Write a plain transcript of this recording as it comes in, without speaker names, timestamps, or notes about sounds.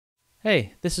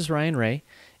Hey, this is Ryan Ray,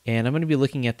 and I'm going to be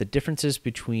looking at the differences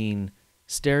between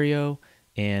stereo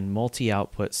and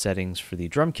multi-output settings for the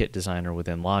drum kit designer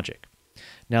within Logic.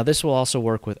 Now, this will also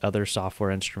work with other software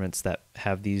instruments that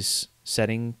have these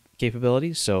setting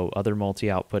capabilities, so other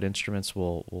multi-output instruments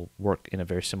will work in a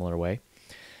very similar way.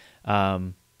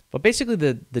 But basically,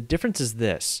 the difference is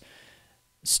this.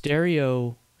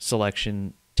 Stereo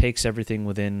selection takes everything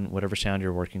within whatever sound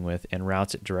you're working with and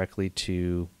routes it directly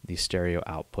to the stereo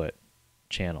output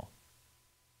channel.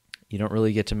 You don't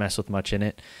really get to mess with much in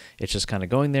it. It's just kind of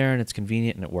going there and it's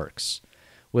convenient and it works.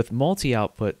 With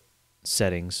multi-output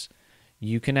settings,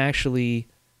 you can actually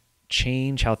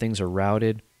change how things are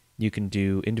routed. You can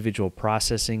do individual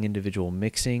processing, individual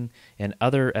mixing, and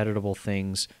other editable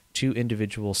things to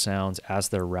individual sounds as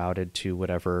they're routed to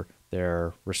whatever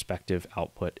their respective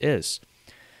output is.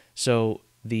 So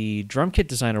the drum kit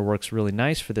designer works really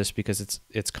nice for this because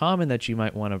it's common that you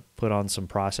might want to put on some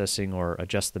processing or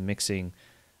adjust the mixing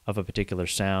of a particular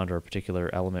sound or a particular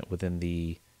element within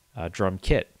the drum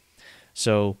kit.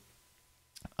 So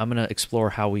I'm going to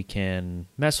explore how we can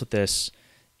mess with this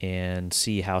and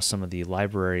see how some of the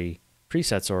library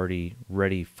presets are already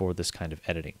ready for this kind of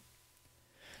editing.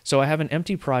 So I have an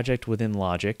empty project within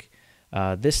Logic.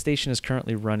 This station is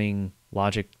currently running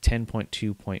Logic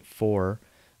 10.2.4,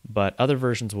 but other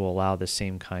versions will allow the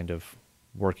same kind of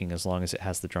working as long as it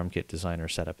has the drum kit designer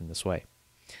set up in this way.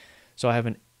 So I have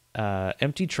an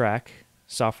empty track,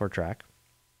 software track,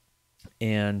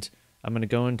 and I'm going to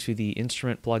go into the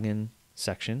instrument plugin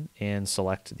section and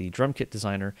select the drum kit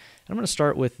designer. And I'm going to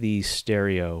start with the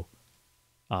stereo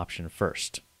option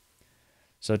first.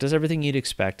 So it does everything you'd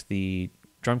expect. The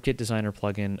drum kit designer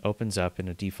plugin opens up in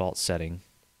a default setting.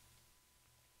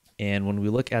 And when we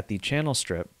look at the channel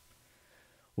strip,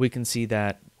 we can see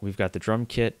that we've got the drum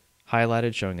kit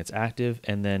highlighted showing it's active,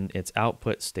 and then its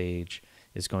output stage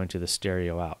is going to the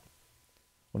stereo out.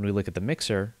 When we look at the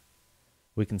mixer,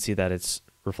 we can see that it's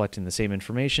reflecting the same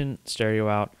information. Stereo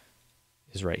out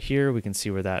is right here. We can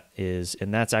see where that is,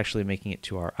 and that's actually making it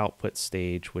to our output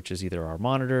stage, which is either our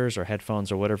monitors or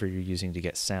headphones or whatever you're using to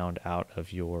get sound out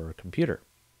of your computer.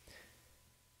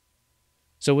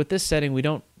 So with this setting, we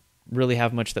don't really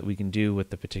have much that we can do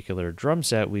with the particular drum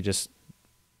set. We just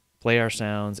play our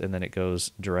sounds, and then it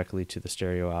goes directly to the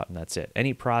stereo out, and that's it.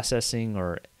 Any processing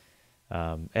or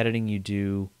editing you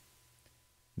do,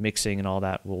 mixing and all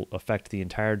that, will affect the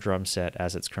entire drum set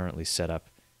as it's currently set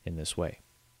up in this way.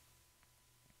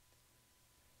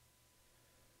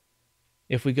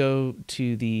 If we go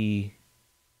to the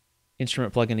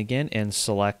instrument plugin again and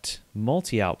select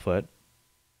multi-output,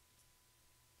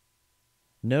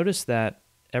 notice that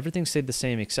everything stayed the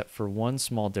same except for one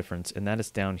small difference, and that is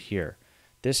down here.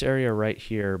 This area right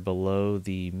here below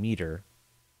the meter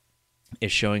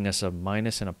is showing us a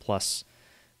minus and a plus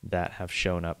that have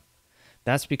shown up.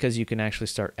 That's because you can actually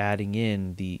start adding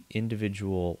in the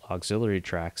individual auxiliary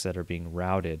tracks that are being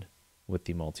routed with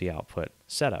the multi-output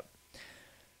setup.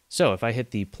 So if I hit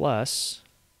the plus,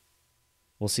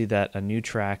 we'll see that a new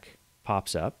track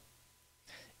pops up,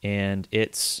 and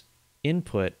its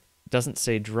input doesn't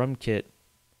say drum kit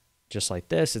just like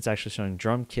this. It's actually showing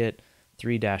drum kit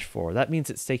 3-4. That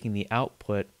means it's taking the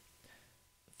output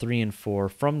 3 and 4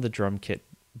 from the drum kit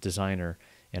designer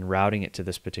and routing it to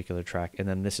this particular track, and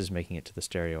then this is making it to the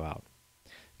stereo out.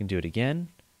 You can do it again.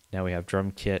 Now we have drum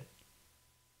kit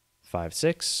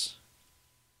 5-6,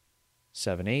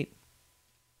 7-8,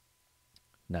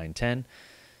 9-10,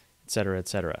 etc.,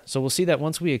 etc. So we'll see that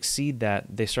once we exceed that,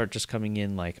 they start just coming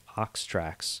in like aux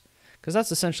tracks, because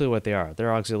that's essentially what they are.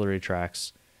 They're auxiliary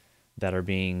tracks that are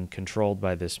being controlled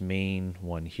by this main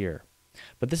one here.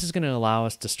 But this is going to allow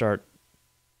us to start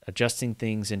adjusting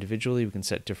things individually. We can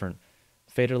set different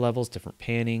fader levels, different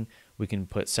panning. We can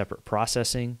put separate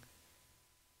processing.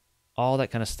 All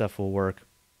that kind of stuff will work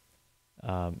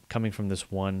coming from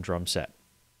this one drum set.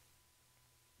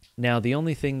 Now, the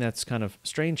only thing that's kind of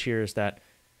strange here is that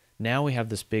now we have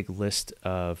this big list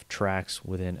of tracks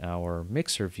within our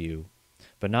mixer view,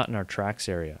 but not in our tracks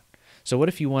area. So what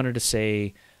if you wanted to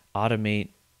say automate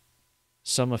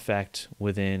some effect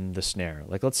within the snare?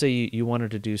 Like, let's say you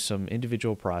wanted to do some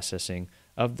individual processing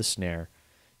of the snare.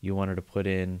 You wanted to put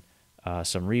in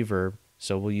some reverb,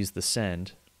 so we'll use the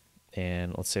send,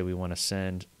 and let's say we want to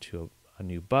send to a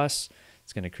new bus.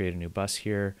 It's going to create a new bus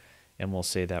here, and we'll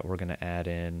say that we're going to add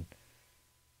in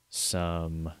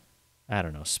some, I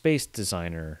don't know, Space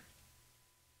Designer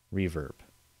reverb.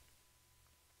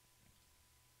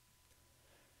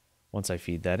 Once I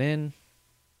feed that in,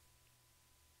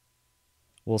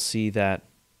 we'll see that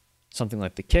something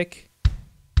like the kick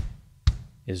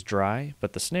is dry,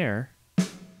 but the snare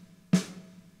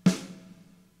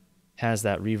has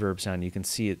that reverb sound. You can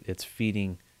see it's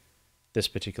feeding this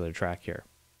particular track here.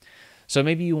 So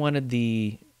maybe you wanted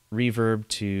the reverb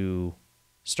to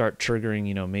start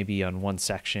triggering, maybe on one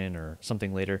section or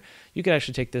something later. You could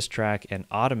actually take this track and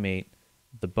automate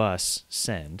the bus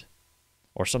send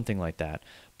or something like that.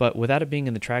 But without it being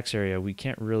in the tracks area, we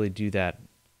can't really do that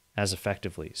as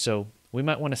effectively. So we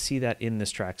might want to see that in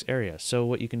this tracks area. So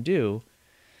what you can do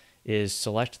is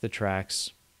select the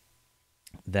tracks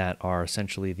that are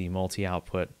essentially the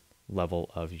multi-output level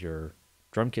of your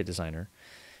drum kit designer.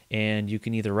 And you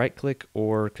can either right click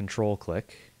or control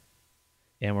click.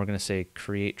 And we're going to say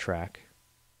create track.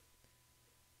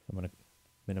 I'm going to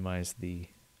minimize the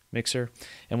mixer.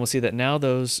 And we'll see that now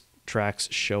those tracks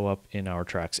show up in our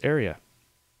tracks area.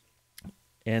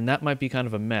 And that might be kind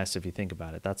of a mess if you think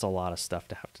about it. That's a lot of stuff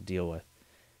to have to deal with.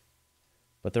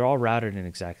 But they're all routed in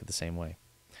exactly the same way.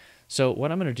 So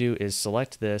what I'm going to do is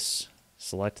select this,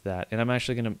 select that, and I'm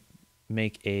actually going to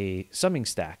make a summing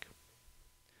stack.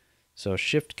 So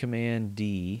Shift Command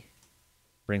D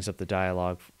brings up the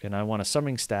dialog, and I want a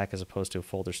summing stack as opposed to a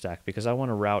folder stack because I want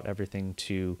to route everything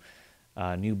to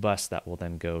a new bus that will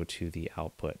then go to the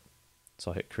output.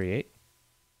 So I'll hit create.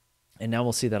 And now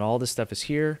we'll see that all this stuff is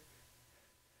here.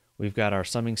 We've got our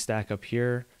summing stack up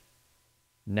here.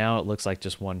 Now it looks like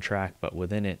just one track, but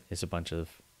within it is a bunch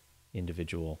of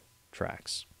individual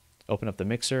tracks. Open up the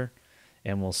mixer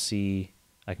and we'll see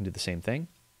I can do the same thing.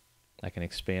 I can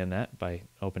expand that by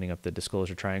opening up the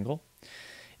disclosure triangle.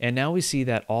 And now we see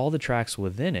that all the tracks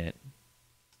within it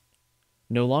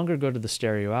no longer go to the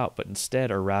stereo out, but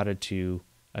instead are routed to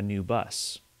a new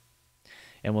bus.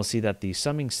 And we'll see that the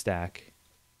summing stack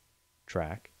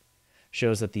track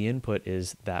shows that the input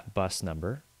is that bus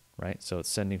number, right? So it's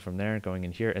sending from there, going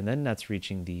in here, and then that's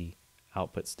reaching the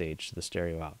output stage, the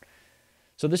stereo out.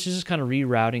 So this is just kind of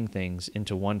rerouting things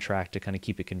into one track to kind of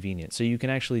keep it convenient. So you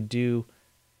can actually do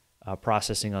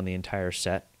processing on the entire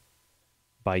set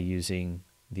by using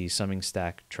the summing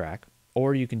stack track,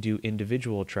 or you can do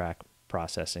individual track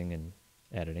processing and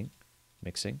editing,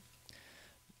 mixing,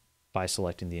 by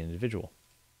selecting the individual.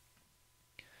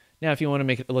 Now, if you want to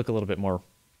make it look a little bit more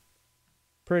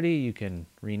pretty, you can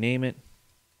rename it,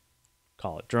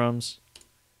 call it drums.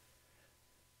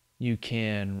 You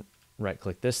can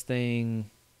right-click this thing,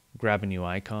 grab a new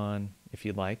icon if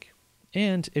you'd like.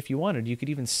 And if you wanted, you could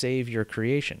even save your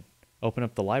creation. Open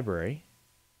up the library,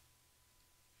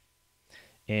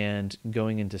 and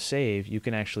going into save, you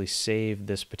can actually save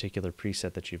this particular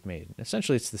preset that you've made.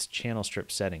 Essentially, it's this channel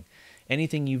strip setting.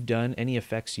 Anything you've done, any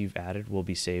effects you've added will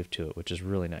be saved to it, which is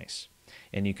really nice.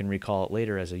 And you can recall it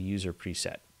later as a user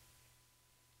preset.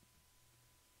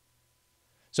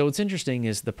 So what's interesting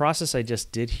is the process I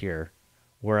just did here,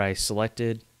 where I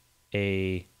selected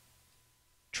a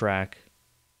track,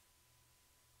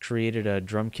 created a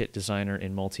drum kit designer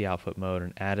in multi-output mode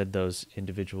and added those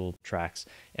individual tracks,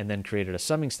 and then created a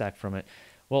summing stack from it.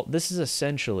 Well, this is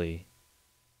essentially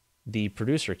the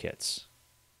producer kits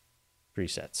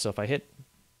presets. So if I hit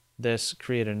this,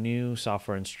 create a new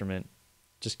software instrument,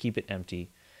 just keep it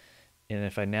empty. And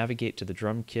if I navigate to the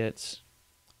drum kits,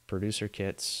 producer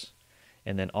kits,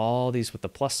 and then all these with the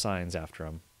plus signs after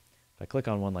them, if I click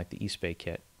on one like the East Bay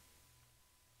kit,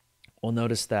 we'll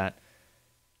notice that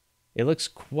it looks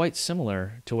quite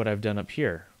similar to what I've done up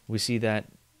here. We see that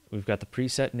we've got the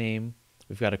preset name,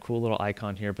 we've got a cool little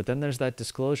icon here, but then there's that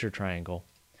disclosure triangle.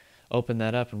 Open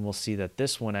that up and we'll see that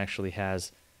this one actually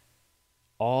has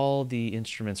all the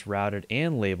instruments routed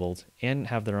and labeled and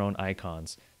have their own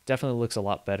icons. Definitely looks a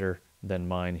lot better than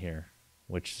mine here,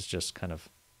 which is just kind of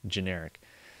generic.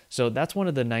 So that's one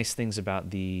of the nice things about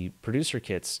the producer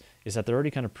kits is that they're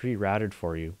already kind of pre-routed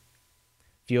for you.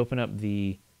 If you open up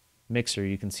the mixer,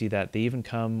 you can see that they even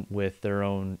come with their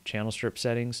own channel strip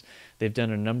settings. They've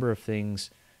done a number of things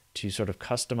to sort of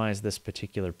customize this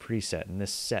particular preset and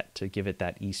this set to give it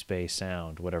that East Bay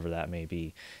sound, whatever that may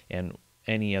be, and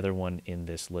any other one in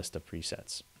this list of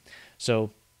presets.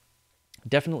 So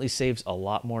definitely saves a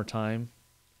lot more time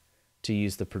to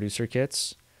use the producer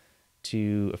kits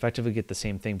to effectively get the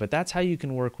same thing, but that's how you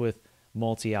can work with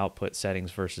multi-output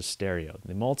settings versus stereo.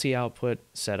 The multi-output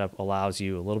setup allows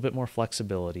you a little bit more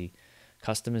flexibility,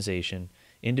 customization,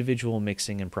 individual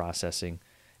mixing and processing,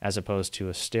 as opposed to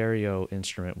a stereo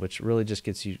instrument, which really just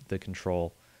gets you the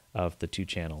control of the two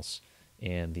channels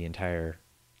and the entire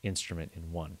instrument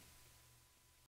in one.